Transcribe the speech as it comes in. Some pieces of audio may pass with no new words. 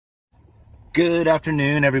Good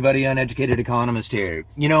afternoon, everybody. Uneducated Economist here.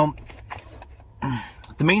 You know,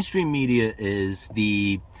 the mainstream media is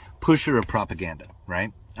the pusher of propaganda,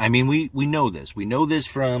 right? I mean, we know this. We know this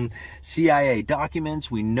from CIA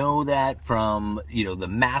documents. We know that from, the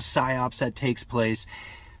mass psyops that takes place.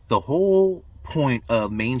 The whole point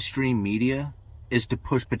of mainstream media is to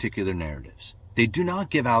push particular narratives. They do not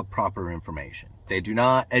give out proper information. They do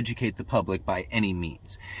not educate the public by any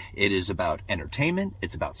means. It is about entertainment,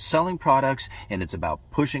 it's about selling products, and it's about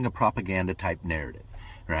pushing a propaganda type narrative,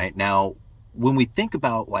 right? Now, when we think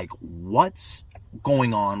about what's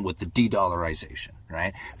going on with the de-dollarization,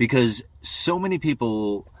 right? Because so many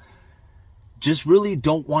people just really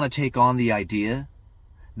don't want to take on the idea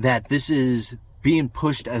that this is being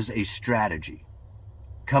pushed as a strategy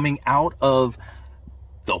coming out of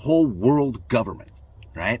the whole world government.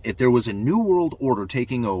 Right? If there was a new world order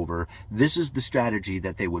taking over, this is the strategy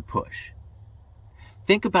that they would push.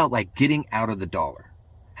 Think about getting out of the dollar.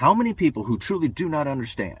 How many people who truly do not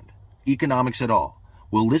understand economics at all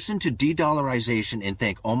will listen to de-dollarization and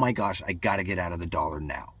think, oh my gosh, I gotta get out of the dollar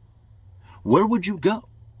now? Where would you go?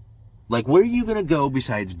 Where are you gonna go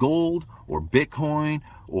besides gold or Bitcoin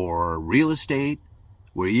or real estate?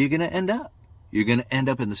 Where are you gonna end up? You're gonna end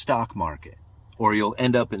up in the stock market, or you'll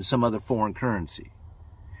end up in some other foreign currency.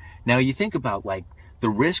 Now you think about the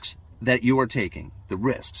risks that you are taking, the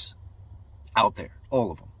risks out there,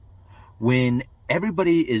 all of them. When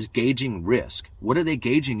everybody is gauging risk, what are they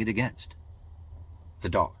gauging it against? The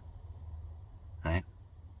dollar, right?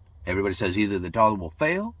 Everybody says either the dollar will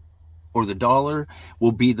fail or the dollar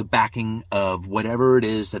will be the backing of whatever it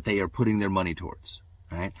is that they are putting their money towards,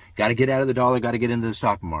 right? Got to get out of the dollar, got to get into the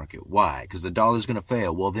stock market. Why? Because the dollar is going to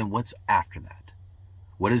fail. Well, then what's after that?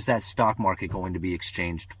 What is that stock market going to be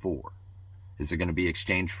exchanged for? Is it going to be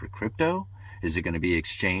exchanged for crypto? Is it going to be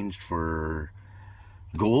exchanged for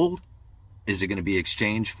gold? Is it going to be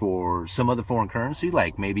exchanged for some other foreign currency,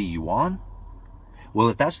 like maybe yuan? Well,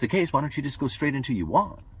 if that's the case, why don't you just go straight into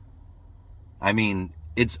yuan? I mean,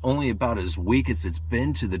 it's only about as weak as it's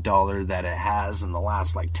been to the dollar that it has in the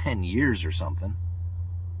last 10 years or something.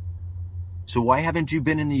 So why haven't you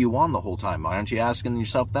been in the yuan the whole time? Why aren't you asking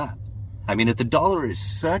yourself that? I mean, if the dollar is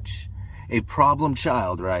such a problem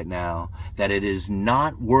child right now that it is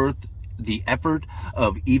not worth the effort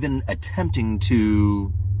of even attempting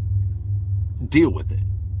to deal with it,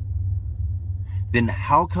 then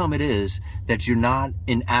how come it is that you're not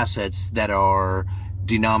in assets that are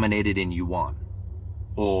denominated in yuan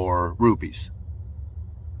or rupees?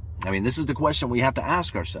 I mean, this is the question we have to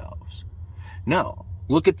ask ourselves. No,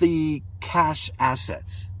 look at the cash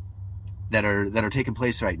assets that are taking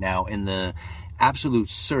place right now in the absolute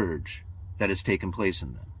surge that has taken place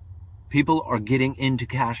in them. People are getting into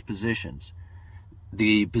cash positions.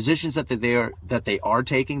 The positions that they are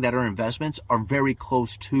taking that are investments are very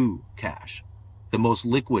close to cash. The most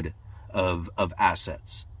liquid of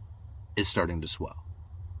assets is starting to swell.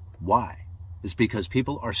 Why? It's because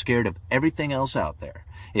people are scared of everything else out there.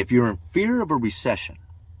 If you're in fear of a recession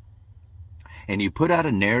and you put out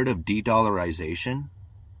a narrative de-dollarization,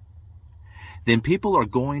 then people are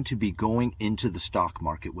going to be going into the stock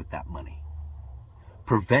market with that money,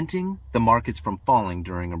 preventing the markets from falling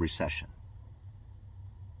during a recession.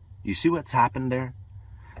 You see what's happened there?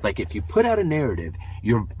 If you put out a narrative,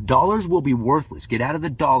 your dollars will be worthless. Get out of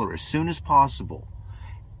the dollar as soon as possible.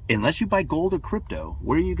 Unless you buy gold or crypto,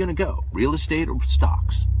 where are you going to go? Real estate or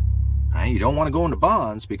stocks? Right? You don't want to go into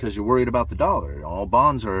bonds because you're worried about the dollar. All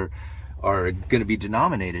bonds are going to be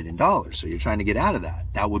denominated in dollars, so you're trying to get out of that.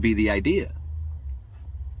 That would be the idea.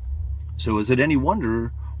 So is it any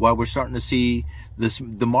wonder why we're starting to see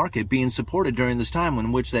the market being supported during this time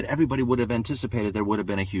in which that everybody would have anticipated there would have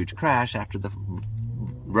been a huge crash after the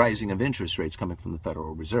rising of interest rates coming from the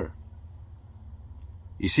Federal Reserve?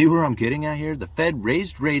 You see where I'm getting at here? The Fed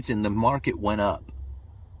raised rates and the market went up.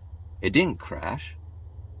 It didn't crash.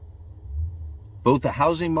 Both the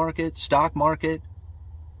housing market, stock market,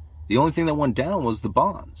 the only thing that went down was the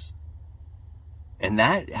bonds. And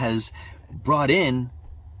that has brought in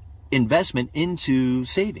investment into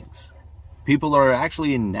savings. People are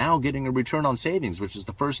actually now getting a return on savings, which is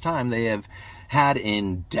the first time they have had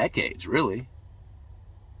in decades, really.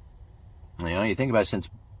 You think about it, since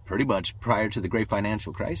pretty much prior to the great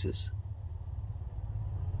financial crisis.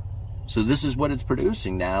 So this is what it's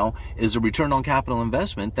producing now, is a return on capital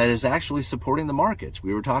investment that is actually supporting the markets.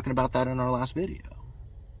 We were talking about that in our last video.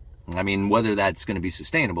 I mean, whether that's going to be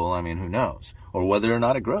sustainable, who knows? Or whether or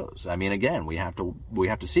not it grows. Again, we have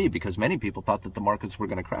to see, because many people thought that the markets were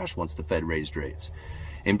going to crash once the Fed raised rates.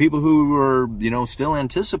 And people who were, still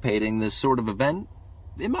anticipating this sort of event,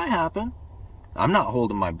 it might happen. I'm not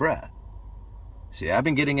holding my breath. See, I've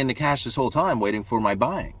been getting into cash this whole time waiting for my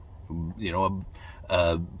buying,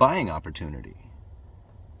 a buying opportunity.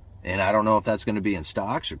 And I don't know if that's going to be in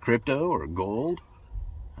stocks or crypto or gold.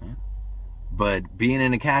 But being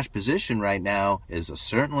in a cash position right now is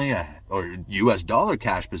or US dollar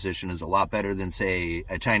cash position is a lot better than, say,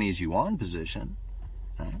 a Chinese yuan position.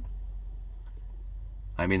 Right?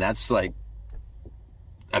 I mean, that's like,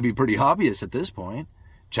 that'd be pretty obvious at this point.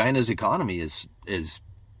 China's economy is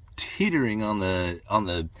teetering on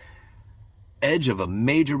the edge of a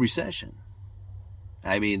major recession.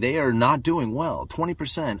 I mean, they are not doing well.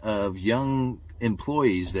 20% of young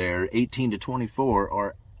employees there, 18 to 24,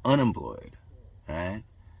 are unemployed. Right?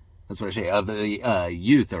 That's what I say. Of the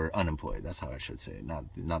youth are unemployed. That's how I should say it,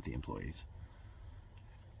 not the employees.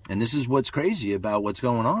 And this is what's crazy about what's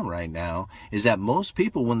going on right now, is that most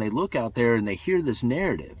people, when they look out there and they hear this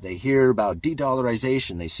narrative, they hear about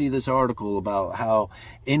de-dollarization, they see this article about how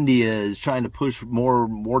India is trying to push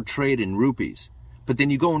more trade in rupees. But then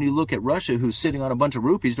you go and you look at Russia, who's sitting on a bunch of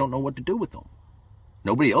rupees, don't know what to do with them.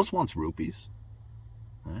 Nobody else wants rupees.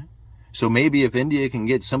 Right? So maybe if India can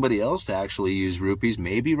get somebody else to actually use rupees,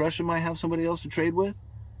 maybe Russia might have somebody else to trade with.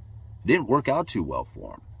 It didn't work out too well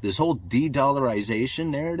for them. This whole de-dollarization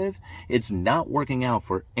narrative, it's not working out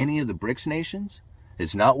for any of the BRICS nations.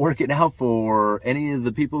 It's not working out for any of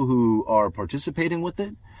the people who are participating with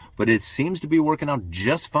it, but it seems to be working out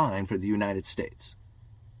just fine for the United States.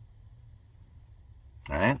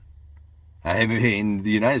 All right? I mean, the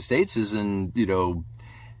United States isn't,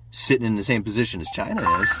 sitting in the same position as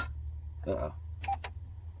China is. Uh-oh.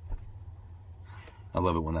 I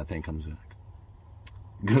love it when that thing comes back.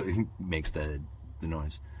 Makes the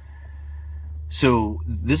noise. So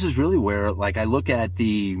this is really where, like, I look at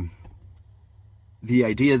the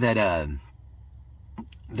idea that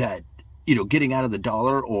getting out of the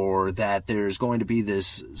dollar, or that there's going to be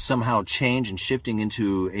this somehow change and shifting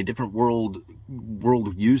into a different world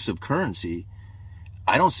use of currency.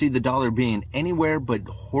 I don't see the dollar being anywhere but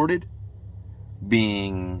hoarded,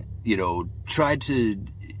 being tried to,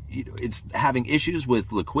 it's having issues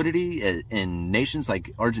with liquidity in nations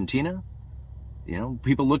like Argentina.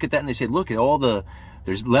 People look at that and they say, look at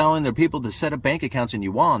they're allowing their people to set up bank accounts in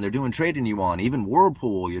yuan. They're doing trade in yuan. Even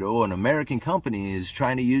Whirlpool, an American company, is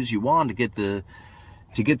trying to use yuan to get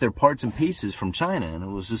their parts and pieces from China. And it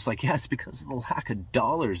was just like, yeah, it's because of the lack of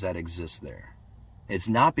dollars that exists there. It's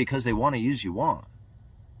not because they want to use yuan.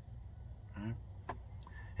 Right?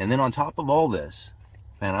 And then on top of all this,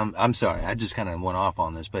 man, I'm sorry, I just kind of went off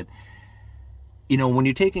on this, but when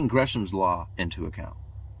you're taking Gresham's law into account,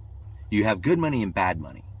 you have good money and bad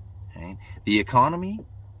money. Okay? The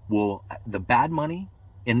bad money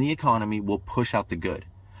in the economy will push out the good.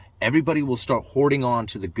 Everybody will start hoarding on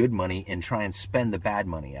to the good money and try and spend the bad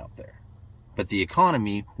money out there. But the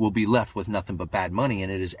economy will be left with nothing but bad money,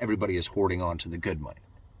 and everybody is hoarding on to the good money.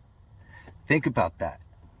 Think about that.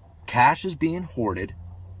 Cash is being hoarded,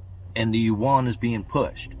 and the yuan is being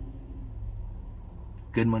pushed.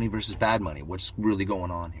 Good money versus bad money. What's really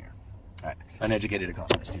going on here? All right. Uneducated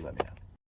economist, you let me know.